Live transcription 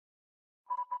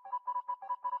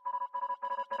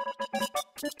Hey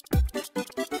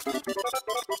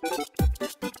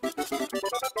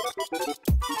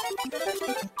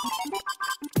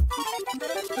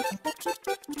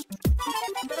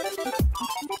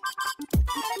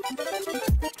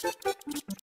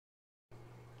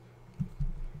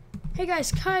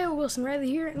guys, Kyle Wilson Riley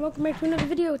here, and welcome back to another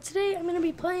video. Today I'm going to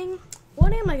be playing,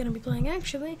 what am I going to be playing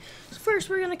actually? So first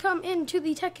we're going to come into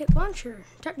the Technic Launcher,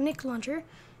 and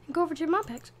go over to mod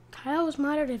packs. Kyle's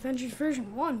Modded Adventures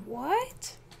version 1,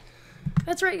 what?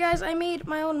 That's right guys, I made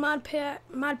my own mod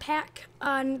pack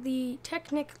on the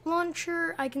Technic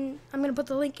Launcher. I'm going to put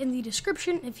the link in the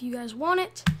description if you guys want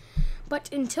it.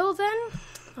 But until then,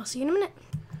 I'll see you in a minute.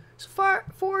 So far,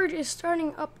 Forge is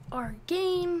starting up our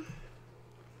game.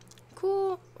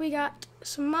 Cool, we got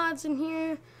some mods in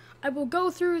here. I will go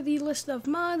through the list of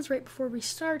mods right before we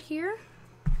start here.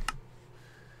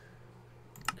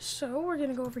 So we're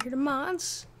gonna go over here to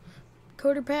mods,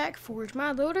 Coder Pack, Forge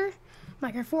Mod Loader,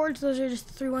 Minecraft Forge, those are just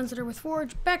the three ones that are with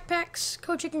Forge, Backpacks,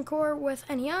 Chicken Core with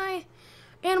NEI,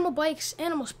 Animal Bikes,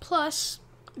 Animals Plus,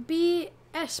 BSPKRS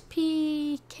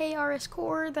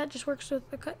Core, that just works with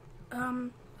a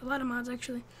lot of mods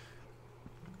actually.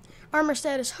 Armor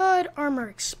Status HUD, Armor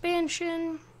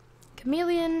Expansion,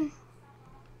 Chameleon,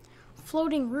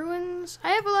 Floating Ruins.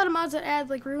 I have a lot of mods that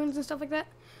add like ruins and stuff like that.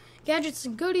 Gadgets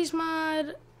and Goodies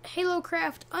mod, Halo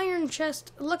Craft, Iron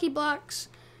Chest, Lucky Blocks,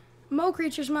 Mo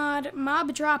Creatures mod,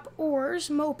 Mob Drop Ores,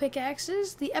 Mo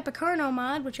Pickaxes, the Epicarno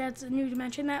mod, which adds a new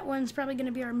dimension. That one's probably going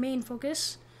to be our main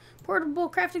focus. Portable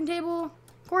Crafting Table,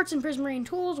 Quartz and Prismarine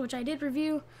Tools, which I did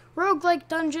review, Roguelike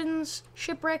Dungeons,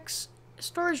 Shipwrecks,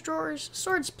 Storage Drawers,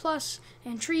 Swords Plus,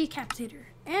 and Tree Capitator.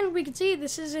 And we can see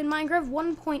this is in Minecraft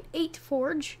 1.8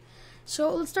 Forge.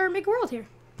 So let's start Make a World here.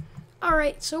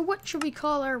 Alright, so what should we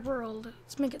call our world?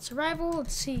 Let's make it survival.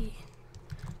 Let's see.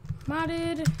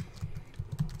 Modded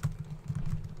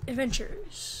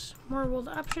Adventures. More world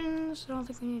options. I don't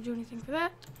think we need to do anything for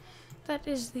that. That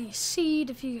is the seed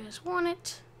if you guys want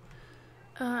it.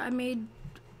 I made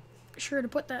sure to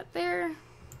put that there.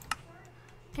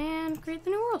 And create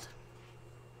the new world.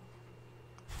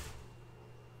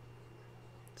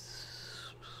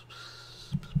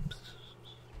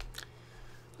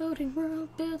 Loading world,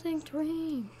 building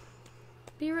terrain.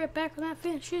 Be right back when that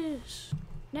finishes.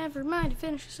 Never mind, it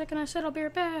finished the second I said I'll be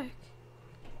right back.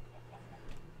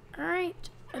 Alright,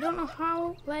 I don't know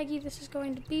how laggy this is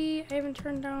going to be. I haven't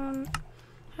turned down...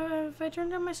 Have I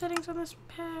turned down my settings on this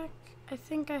pack? I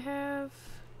think I have.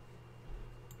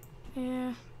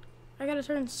 Yeah, I gotta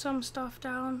turn some stuff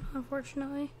down,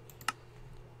 unfortunately.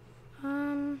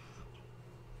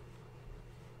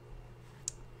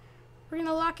 We're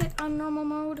gonna lock it on normal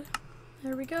mode.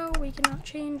 There we go. We cannot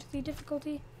change the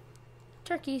difficulty.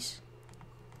 Turkeys.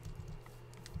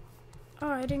 Oh,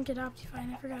 I didn't get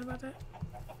Optifine. I forgot about that.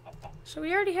 So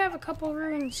we already have a couple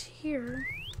ruins here.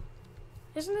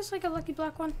 Isn't this like a lucky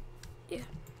block one? Yeah.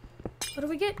 What do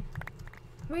we get?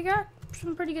 We got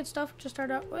some pretty good stuff to start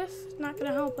out with. Not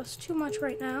gonna help us too much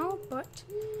right now, but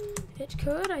it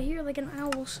could. I hear like an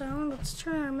owl sound. Let's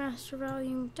turn our master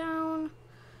volume down.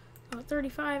 About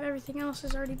 35, everything else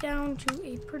is already down to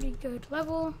a pretty good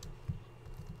level.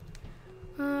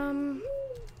 Is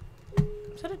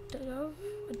that a dove?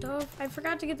 A dove? I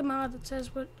forgot to get the mod that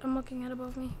says what I'm looking at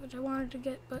above me, which I wanted to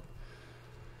get, but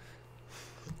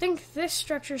I think this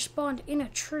structure spawned in a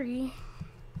tree,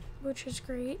 which is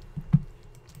great.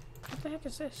 What the heck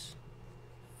is this?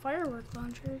 Firework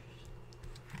launchers.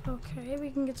 Okay, we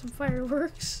can get some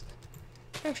fireworks.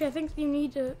 Actually, I think you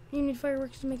need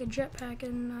fireworks to make a jetpack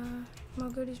in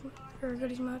Goodies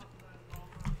mod.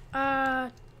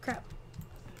 Crap.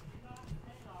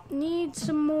 Need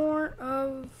some more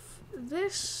of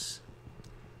this.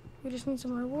 We just need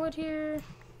some more wood here.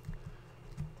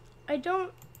 I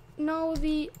don't know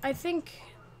I think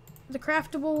the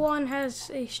craftable one has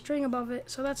a string above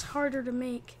it, so that's harder to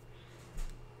make.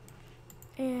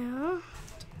 Yeah,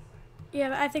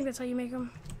 I think that's how you make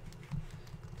them.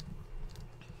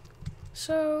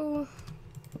 So,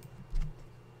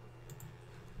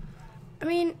 I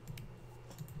mean,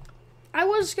 I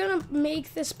was gonna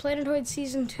make this Planetoid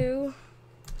Season 2,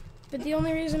 but the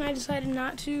only reason I decided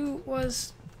not to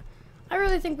was I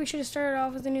really think we should have started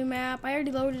off with a new map. I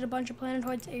already loaded a bunch of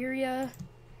Planetoids area,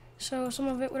 so some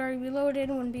of it would already be loaded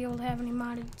and wouldn't be able to have any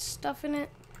modded stuff in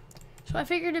it. So I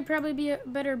figured it'd probably be a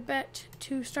better bet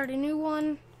to start a new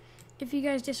one. If you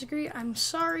guys disagree, I'm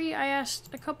sorry. I asked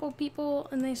a couple people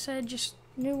and they said just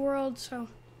new world, so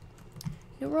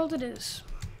new world it is.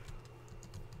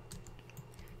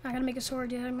 Not gonna make a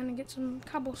sword yet. I'm gonna get some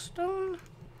cobblestone.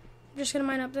 I'm just gonna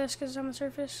mine up this because it's on the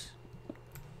surface.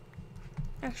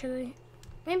 Actually,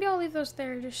 Maybe I'll leave those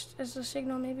there just as a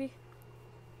signal, maybe.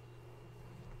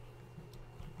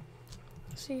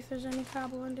 See if there's any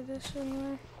cobble under this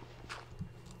anywhere.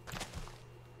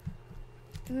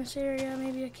 In this area,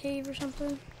 maybe a cave or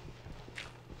something.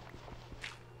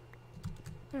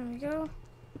 There we go.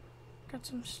 Got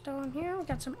some stone here. We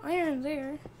got some iron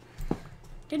there.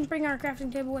 Didn't bring our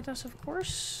crafting table with us, of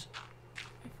course.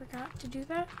 I forgot to do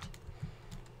that.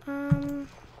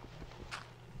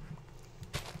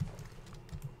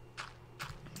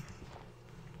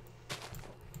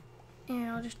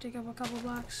 Yeah, I'll just dig up a couple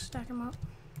blocks, stack them up.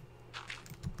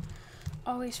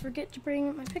 Always forget to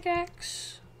bring my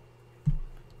pickaxe.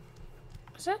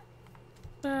 Is that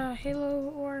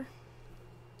Halo ore?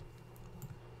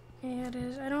 Yeah, it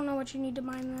is. I don't know what you need to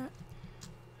mine that.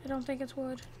 I don't think it's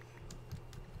wood.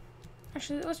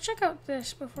 Actually, let's check out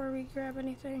this before we grab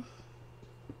anything.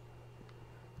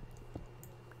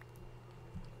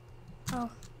 Oh,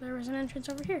 there was an entrance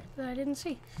over here that I didn't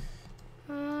see.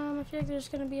 I feel like there's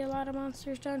going to be a lot of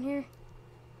monsters down here.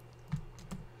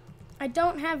 I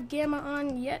don't have gamma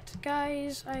on yet,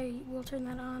 guys. I will turn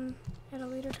that on at a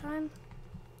later time.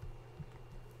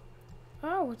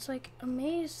 Oh, it's like a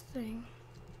maze thing.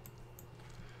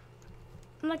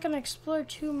 I'm not going to explore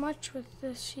too much with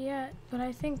this yet, but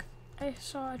I think I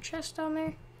saw a chest down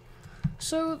there.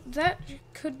 So that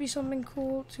could be something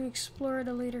cool to explore at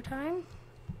a later time.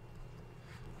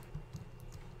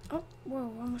 Oh,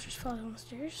 whoa, almost just fell down the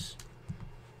stairs.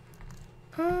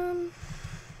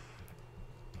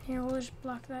 Here, we'll just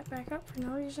block that back up for no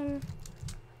reason.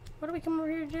 What do we come over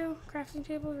here to do? Crafting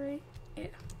table, right? Yeah.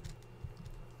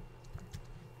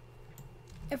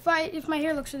 If my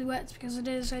hair looks really wet, it's because it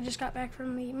is. I just got back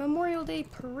from the Memorial Day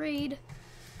parade.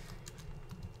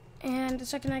 And the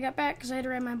second I got back, because I had to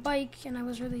ride my bike, and I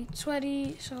was really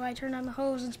sweaty, so I turned on the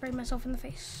hose and sprayed myself in the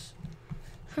face.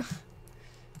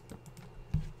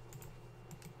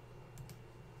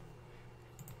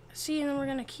 See, and then we're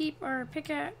going to keep our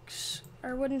pickaxe,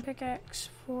 our wooden pickaxe,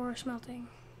 for smelting.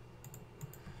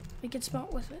 We can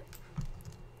smelt with it.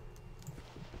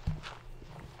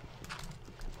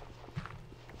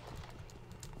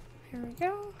 Here we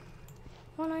go.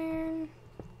 1 iron.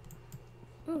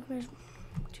 Ooh, there's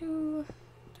 2,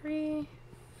 3,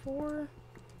 4,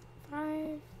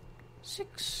 5,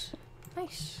 6.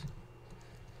 Nice.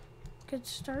 Good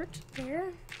start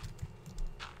there.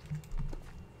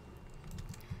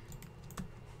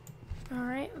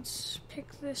 Alright, let's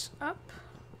pick this up.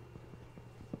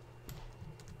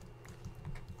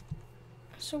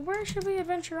 So where should we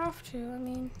adventure off to? I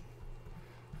mean,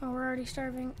 oh, we're already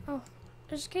starving. Oh,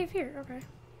 there's a cave here. Okay.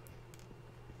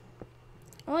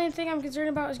 Only thing I'm concerned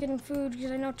about is getting food, because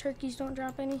I know turkeys don't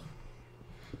drop any.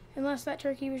 Unless that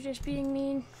turkey was just being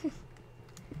mean.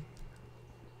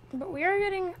 But we are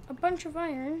getting a bunch of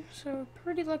iron, so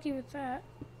pretty lucky with that.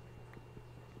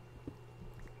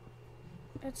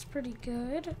 That's pretty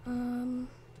good. More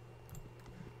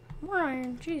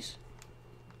iron, jeez.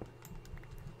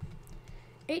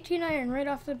 18 iron right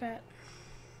off the bat.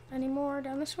 Any more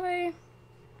down this way?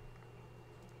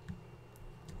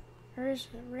 There's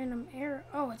a random arrow.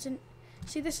 Oh, it's an...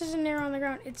 See, this is an arrow on the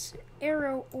ground. It's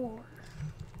arrow ore.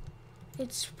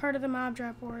 It's part of the mob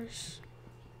drop ores.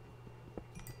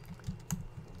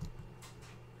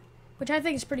 Which I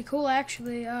think is pretty cool,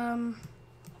 actually.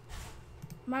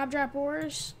 Mob drop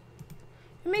ores.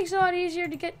 It makes it a lot easier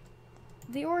to get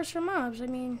the ores from mobs. I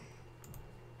mean,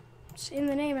 it's in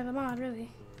the name of the mod,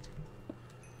 really.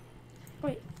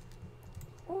 Wait.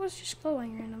 What was just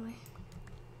glowing randomly?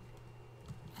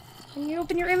 Can you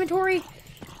open your inventory?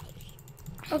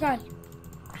 Oh god.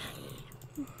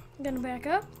 I'm gonna back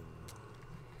up.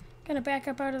 Gonna back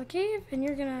up out of the cave, and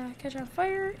you're gonna catch on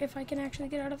fire if I can actually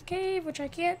get out of the cave, which I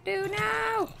can't do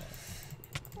now.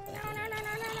 No, no, no, no, no, no,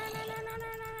 no, no, no, no,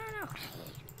 no, no.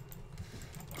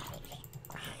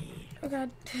 Oh god.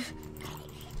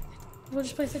 We'll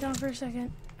just place it down for a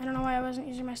second. I don't know why I wasn't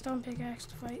using my stone pickaxe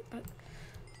to fight, but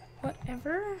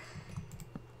whatever.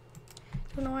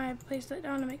 Don't know why I placed that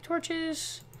down to make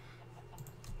torches.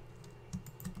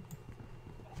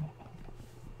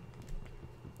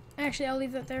 Actually, I'll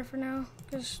leave that there for now,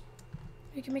 because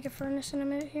we can make a furnace in a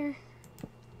minute here.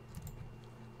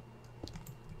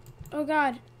 Oh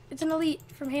god, it's an elite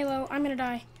from Halo. I'm gonna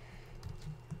die.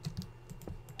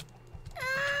 I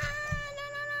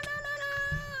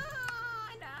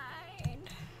died.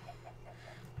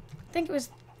 I think it was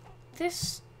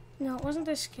this. No, it wasn't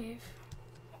this cave.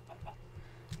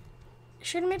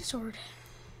 Should have made a sword.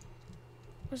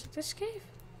 Was it this cave?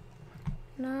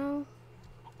 No.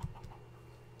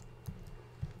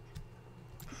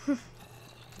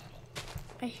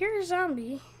 I hear a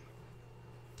zombie.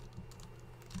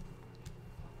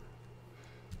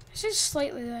 This is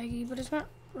slightly laggy, but it's not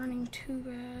running too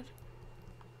bad.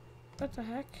 What the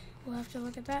heck? We'll have to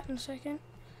look at that in a second.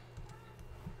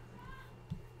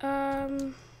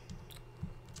 What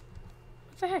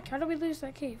the heck? How did we lose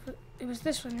that cave? It was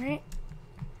this one, right?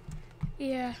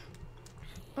 Yeah.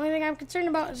 Only thing I'm concerned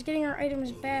about is getting our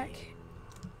items back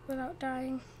without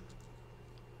dying.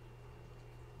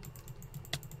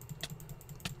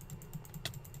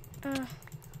 Just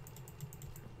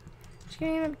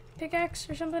getting a pickaxe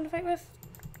or something to fight with.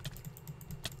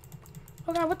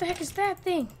 Oh god, what the heck is that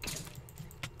thing?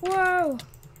 Whoa!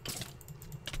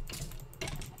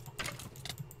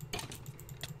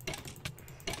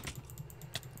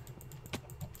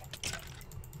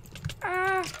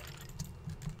 Ah!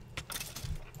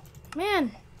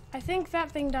 Man, I think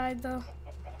that thing died though.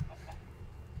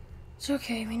 It's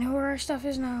okay, we know where our stuff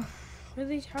is now.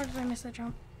 Really? How did I miss that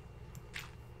jump?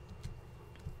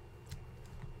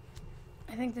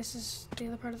 I think this is the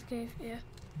other part of the cave, yeah.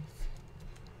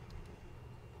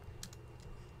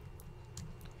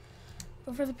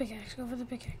 Go for the pickaxe, go for the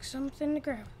pickaxe. Something to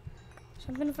grab.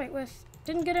 Something to fight with.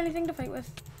 Didn't get anything to fight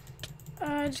with.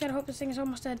 I just gotta hope this thing is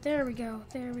almost dead. There we go,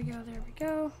 there we go, there we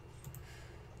go.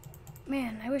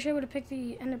 Man, I wish I would have picked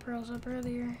the ender pearls up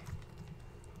earlier.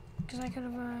 Because I could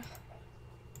have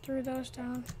threw those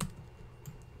down.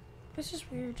 This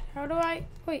is weird. How do I...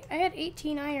 Wait, I had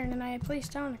 18 iron and I had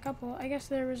placed down a couple. I guess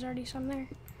there was already some there.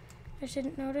 I just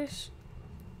didn't notice.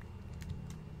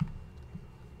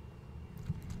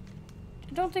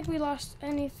 I don't think we lost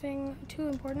anything too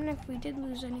important if we did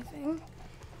lose anything.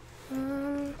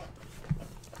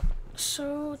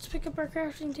 So let's pick up our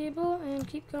crafting table and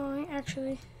keep going.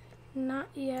 Actually, not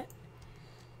yet.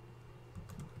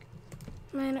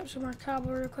 Mine up some more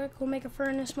cobble real quick. We'll make a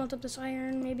furnace, melt up this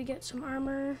iron, maybe get some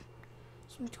armor,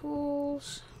 some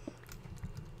tools.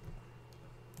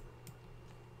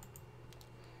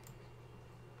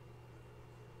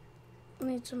 We'll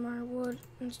need some more wood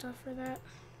and stuff for that.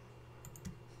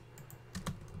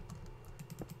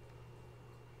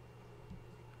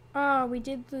 Oh, we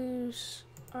did lose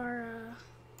our,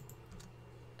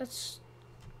 it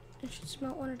should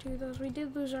smelt one or two of those. We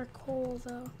did lose our coal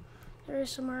though. There is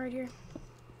some more right here.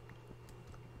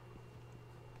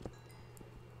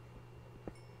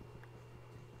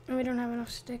 And we don't have enough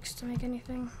sticks to make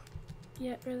anything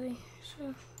yet, really.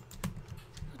 So,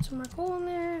 put some more coal in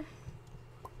there.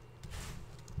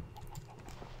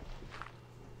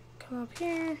 Come up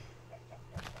here.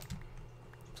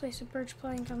 Place a birch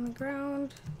plank on the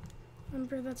ground.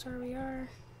 Remember, that's where we are.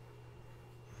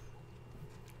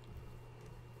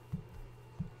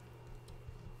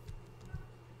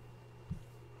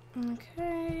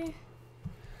 Okay.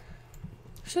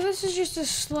 So this is just a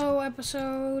slow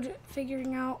episode,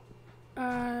 figuring out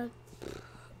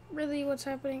really what's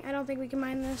happening. I don't think we can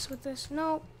mine this with this.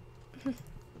 Nope.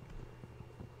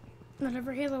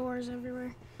 Whatever, Halo Wars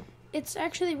everywhere. It's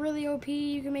actually really OP.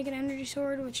 You can make an energy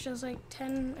sword, which does like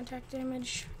 10 attack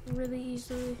damage really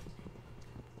easily.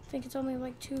 I think it's only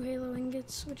like 2 Halo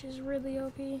ingots, which is really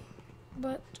OP.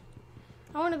 But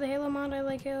I wanted the Halo mod. I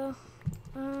like Halo.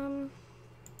 Let's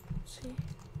see.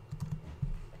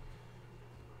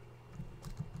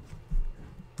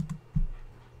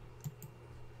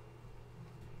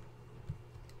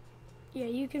 Yeah,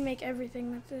 you can make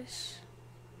everything with this.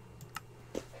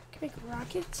 You can make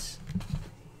rockets.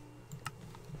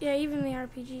 Yeah, even the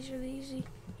RPG's really easy.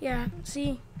 Yeah,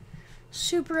 see?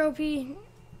 Super OP.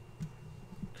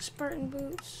 Spartan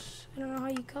boots. I don't know how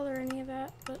you color any of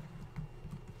that, but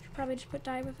you should probably just put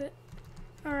dye with it.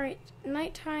 Alright,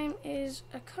 nighttime is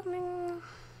coming.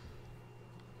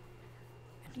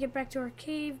 Have to get back to our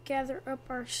cave, gather up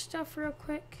our stuff real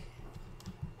quick.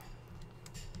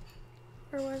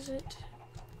 Where was it?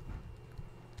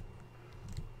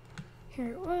 Here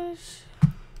it was.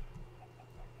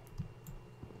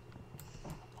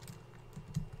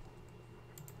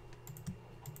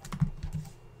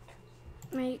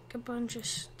 Make a bunch of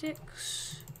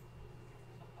sticks.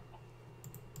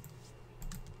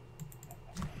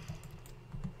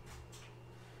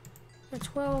 Got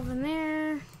 12 in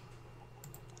there.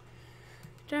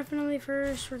 Definitely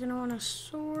first we're gonna want a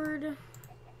sword.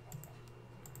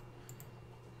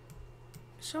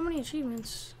 So many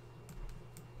achievements.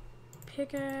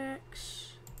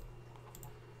 Pickaxe.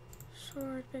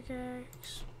 Sword,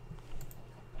 pickaxe.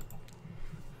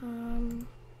 We'll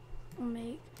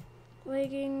make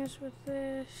leggings with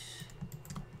this.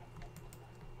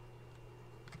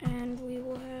 And we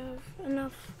will have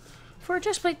enough for a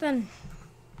chest plate then.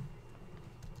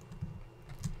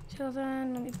 So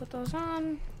then, let me put those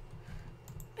on.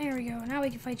 There we go. Now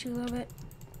we can fight you a little bit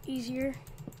easier.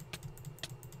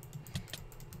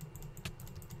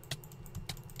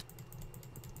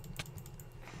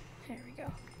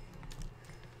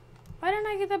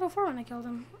 I get that before when I killed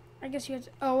him? I guess you had to,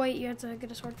 oh wait, you had to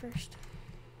get a sword first.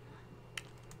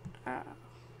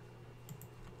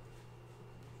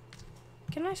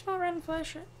 Can I smell rotten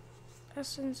flesh?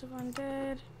 Essence of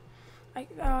undead. Oh,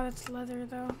 that's leather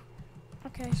though.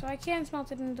 Okay, so I can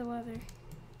smelt it into leather.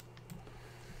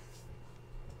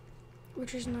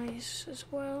 Which is nice as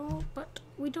well, but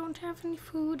we don't have any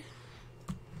food,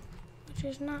 which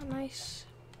is not nice.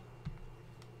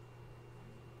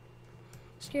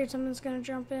 Scared something's gonna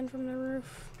jump in from the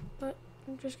roof, but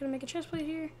I'm just gonna make a chest plate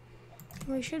here.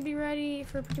 And we should be ready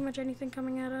for pretty much anything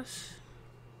coming at us.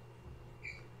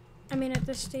 I mean, at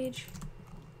this stage.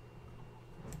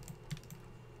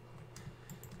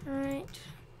 Alright.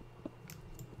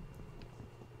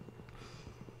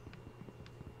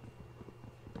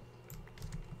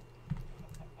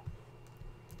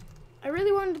 I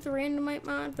really wanted the randomite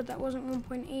mod, but that wasn't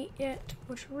 1.8 yet,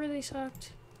 which really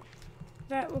sucked.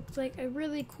 That looked like a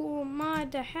really cool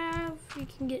mod to have. You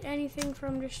can get anything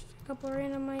from just a couple of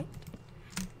randomite.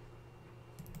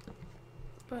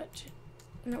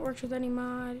 And it works with any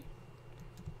mod.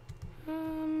 I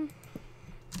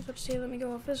was about to say let me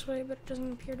go off this way, but it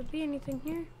doesn't appear to be anything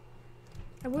here.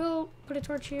 I will put a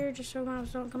torch here just so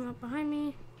mobs don't come up behind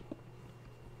me.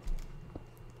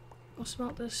 I'll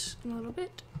smelt this in a little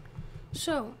bit.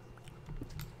 So,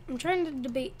 I'm trying to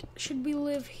debate, should we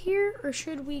live here or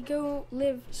should we go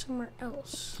live somewhere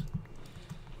else?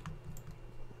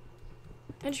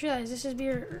 I just realized this is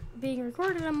being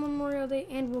recorded on Memorial Day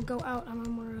and will go out on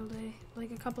Memorial Day, like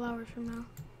a couple hours from now.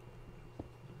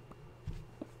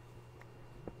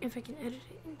 If I can edit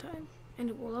it in time, and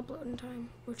it will upload in time,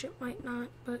 which it might not,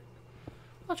 but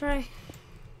I'll try.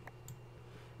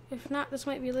 If not, this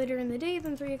might be later in the day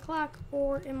than 3 o'clock,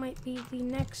 or it might be the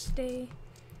next day,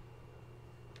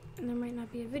 and there might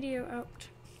not be a video out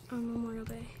on Memorial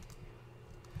Day.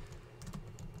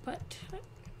 But,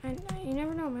 you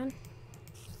never know, man.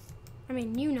 I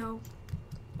mean, you know,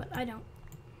 but I don't.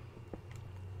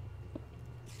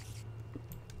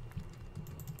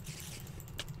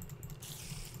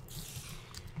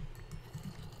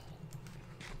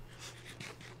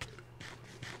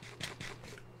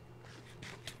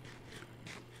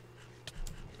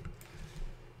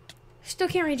 Still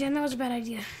can't regen, that was a bad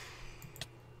idea.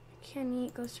 Can't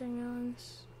eat glistering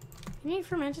melons. You need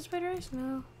fermented spider rice?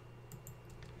 No.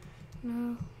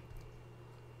 No.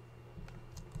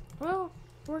 Well,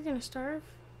 we're gonna starve.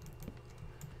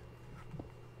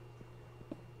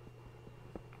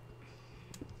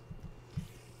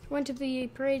 Went to the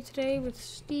parade today with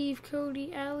Steve,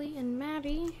 Cody, Allie, and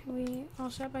Maddie. We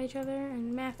all sat by each other,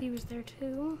 and Matthew was there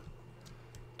too.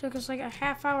 Took us like a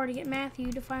half hour to get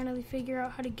Matthew to finally figure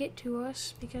out how to get to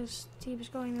us because he was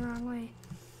going the wrong way.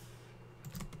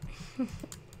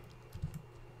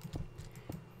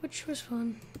 Which was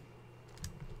fun.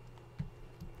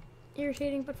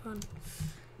 Irritating, but fun.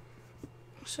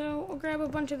 So, we'll grab a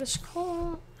bunch of this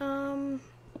coal.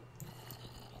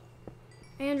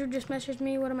 Andrew just messaged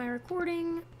me, what am I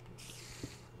recording?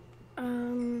 I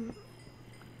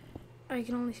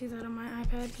can only see that on my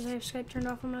iPad because I have Skype turned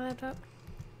off on my laptop.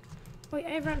 Wait,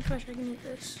 I have rotten flesh, I can eat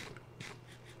this.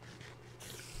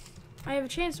 I have a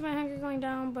chance of my hunger going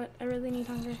down, but I really need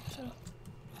hunger, so.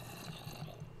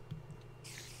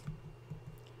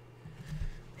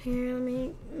 Here, let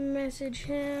me message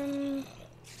him.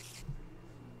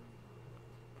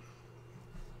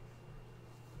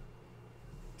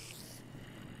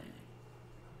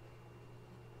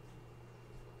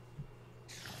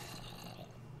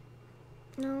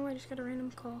 No, I just got a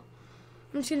random call.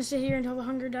 I'm just gonna sit here until the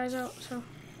hunger dies out, so.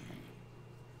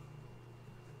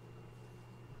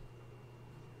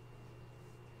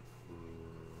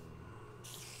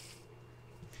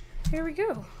 Here we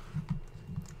go.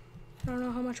 I don't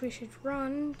know how much we should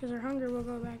run, because our hunger will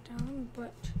go back down,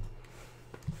 but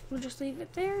we'll just leave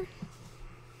it there.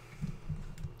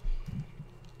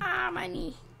 Ah, my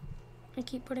knee. I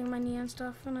keep putting my knee on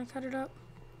stuff and I cut it up.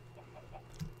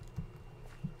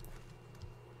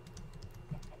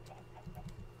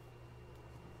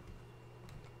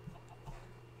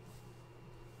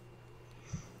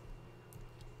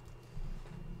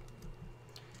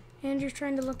 Andrew's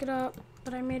trying to look it up,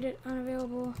 but I made it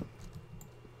unavailable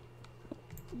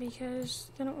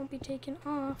because then it won't be taken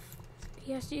off.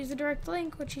 He has to use the direct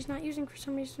link, which he's not using for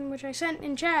some reason, which I sent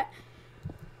in chat.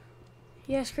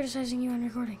 Yes, criticizing you on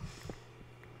recording.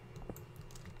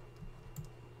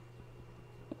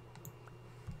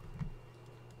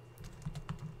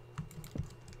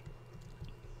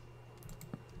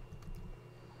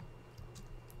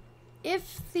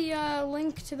 If the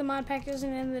link to the mod pack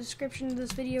isn't in the description of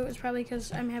this video, it's probably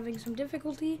because I'm having some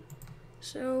difficulty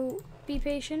So be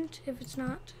patient if it's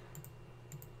not.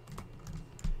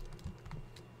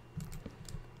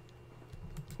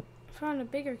 Found a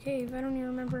bigger cave. I don't even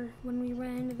remember when we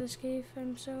went into this cave.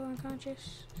 I'm so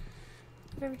unconscious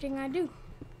of everything I do.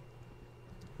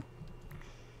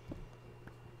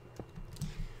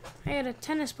 I had a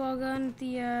tennis ball gun at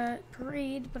the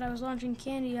parade, but I was launching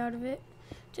candy out of it.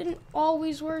 Didn't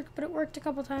always work, but it worked a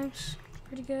couple times.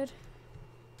 Pretty good.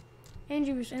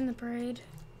 Angie was in the parade.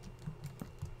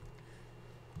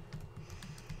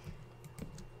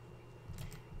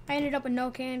 I ended up with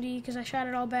no candy because I shot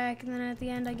it all back, and then at the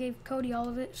end I gave Cody all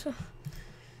of it. So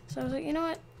I was like, you know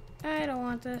what? I don't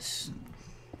want this.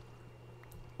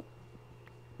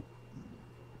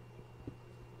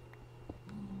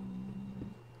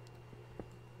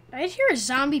 I just hear a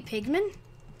zombie pigman.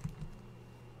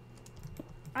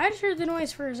 I just heard the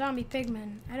noise for a zombie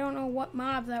pigman. I don't know what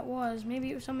mob that was. Maybe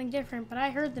it was something different, but I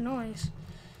heard the noise.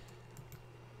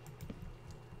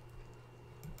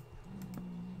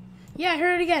 Yeah, I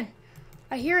heard it again.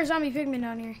 I hear a zombie pigman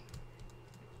down here.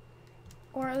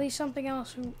 Or at least something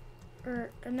else,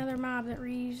 or another mob that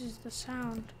reuses the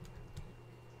sound.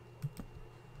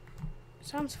 It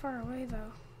sounds far away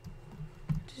though.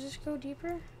 Does this go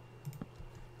deeper?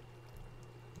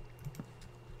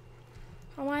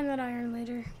 I'll mine that iron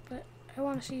later, but I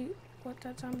want to see what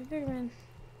that zombie pigman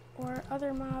or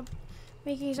other mob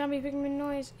making zombie pigman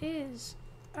noise is.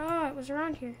 Oh, it was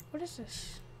around here. What is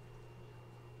this?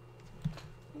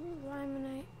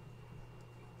 Limonite.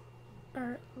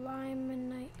 Or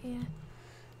limonite, yeah.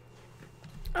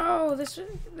 Oh, this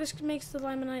makes the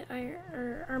limonite iron,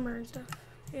 or armor and stuff.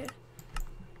 Yeah.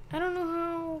 I don't know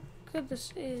how good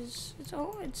this is. It's a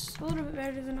little bit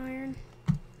better than iron.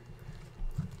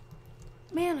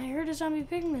 Man, I heard a zombie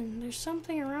pigman. There's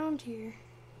something around here.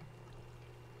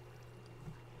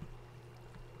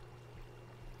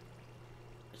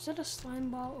 Is that a slime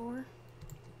ball ore?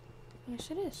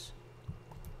 Yes, it is.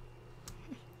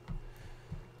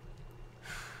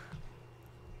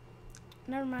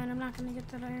 Never mind, I'm not gonna get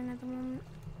that iron at the moment.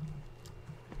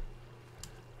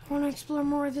 I want to explore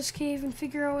more of this cave and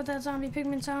figure out what that zombie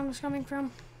pigman sound was coming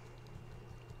from.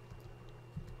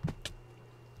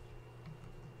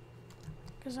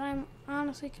 Because I'm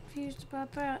honestly confused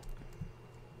about that.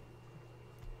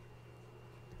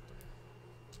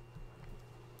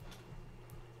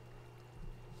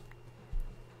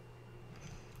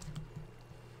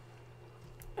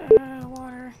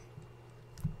 Water.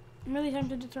 I'm really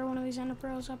tempted to throw one of these ender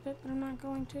pearls up it, but I'm not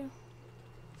going to.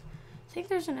 I think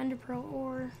there's an ender pearl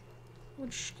ore,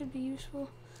 which could be useful.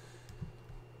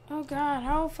 Oh god,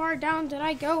 how far down did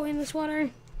I go in this water?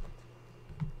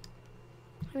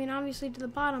 I mean, obviously to the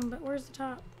bottom, but where's the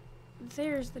top?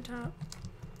 There's the top.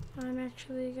 I'm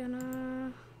actually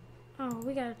gonna... Oh,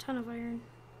 we got a ton of iron.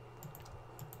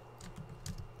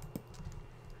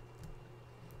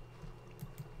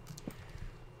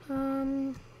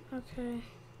 Okay.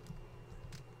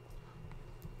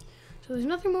 So there's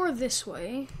nothing more this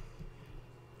way.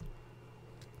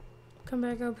 Come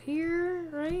back up here,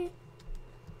 right?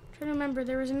 I'm trying to remember,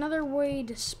 there was another way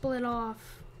to split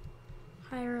off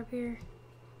higher up here.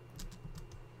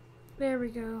 There we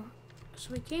go.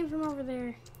 So we came from over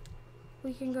there.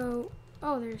 We can go,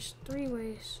 oh, there's 3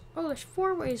 ways. Oh, there's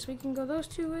 4 ways. We can go those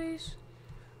 2 ways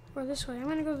or this way. I'm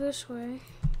gonna go this way.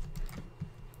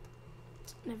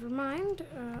 Never mind.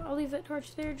 I'll leave that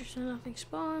torch there just so nothing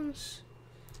spawns.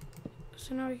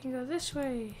 So now we can go this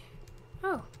way.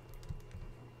 Oh.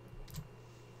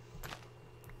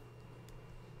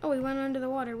 Oh, we went under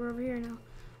the water. We're over here now.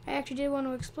 I actually did want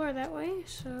to explore that way,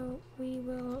 so we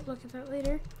will look at that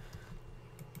later.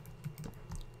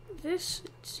 This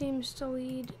seems to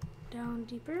lead down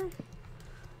deeper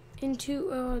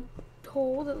into a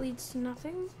hole that leads to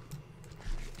nothing.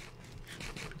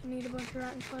 I need a bunch of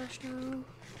rotten flesh now.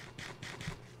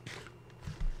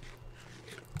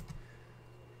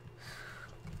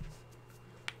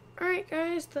 Alright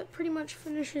guys, that pretty much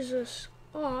finishes us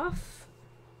off.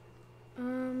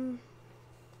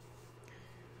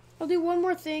 I'll do one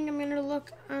more thing. I'm gonna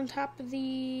look on top of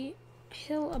the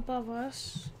hill above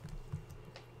us.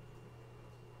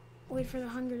 Wait for the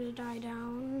hunger to die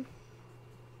down.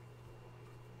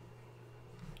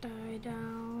 Die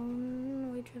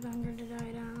down. Wait for the hunger to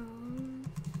die down.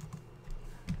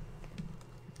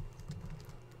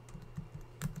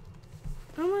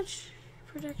 How much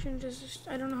protection does this?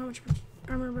 I don't know how much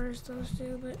armor bars those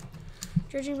do, but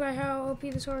judging by how OP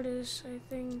the sword is, I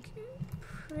think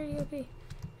pretty OP.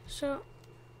 So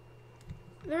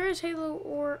there is Halo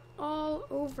ore all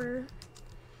over.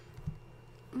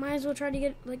 Might as well try to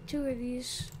get like 2 of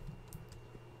these.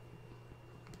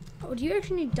 Oh, Oh, do you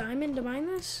actually need diamond to mine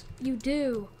this? You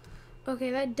do. Okay,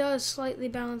 that does slightly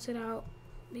balance it out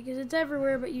because it's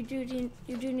everywhere, but you do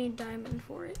need diamond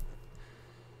for it.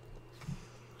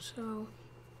 So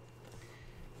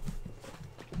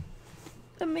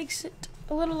that makes it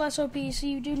a little less OP. So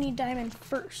you do need diamond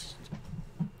first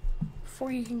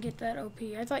before you can get that OP.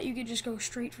 I thought you could just go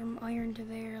straight from iron to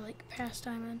there, like past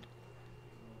diamond.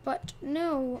 But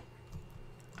no.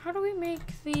 How do we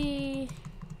make the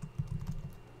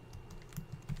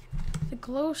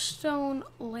glowstone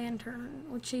lantern,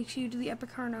 which takes you to the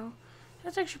Epicarno?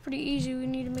 That's actually pretty easy. We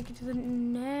need to make it to the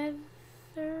nether.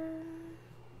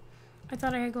 I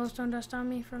thought I had glowstone dust on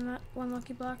me from that one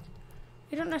lucky block.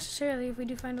 We don't necessarily if we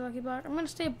do find a lucky block. I'm going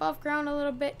to stay above ground a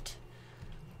little bit.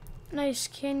 Nice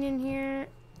canyon here.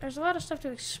 There's a lot of stuff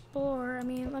to explore. I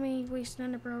mean, let me waste an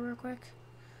ender pearl real quick.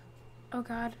 Oh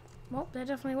god. Well, that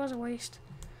definitely was a waste.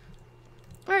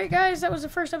 Alright guys, that was the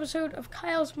first episode of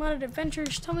Kyle's Modded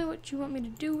Adventures. Tell me what you want me to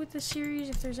do with this series,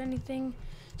 if there's anything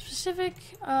specific.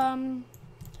 So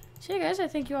yeah guys, I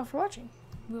thank you all for watching.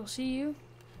 We'll see you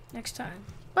next time.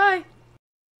 Bye!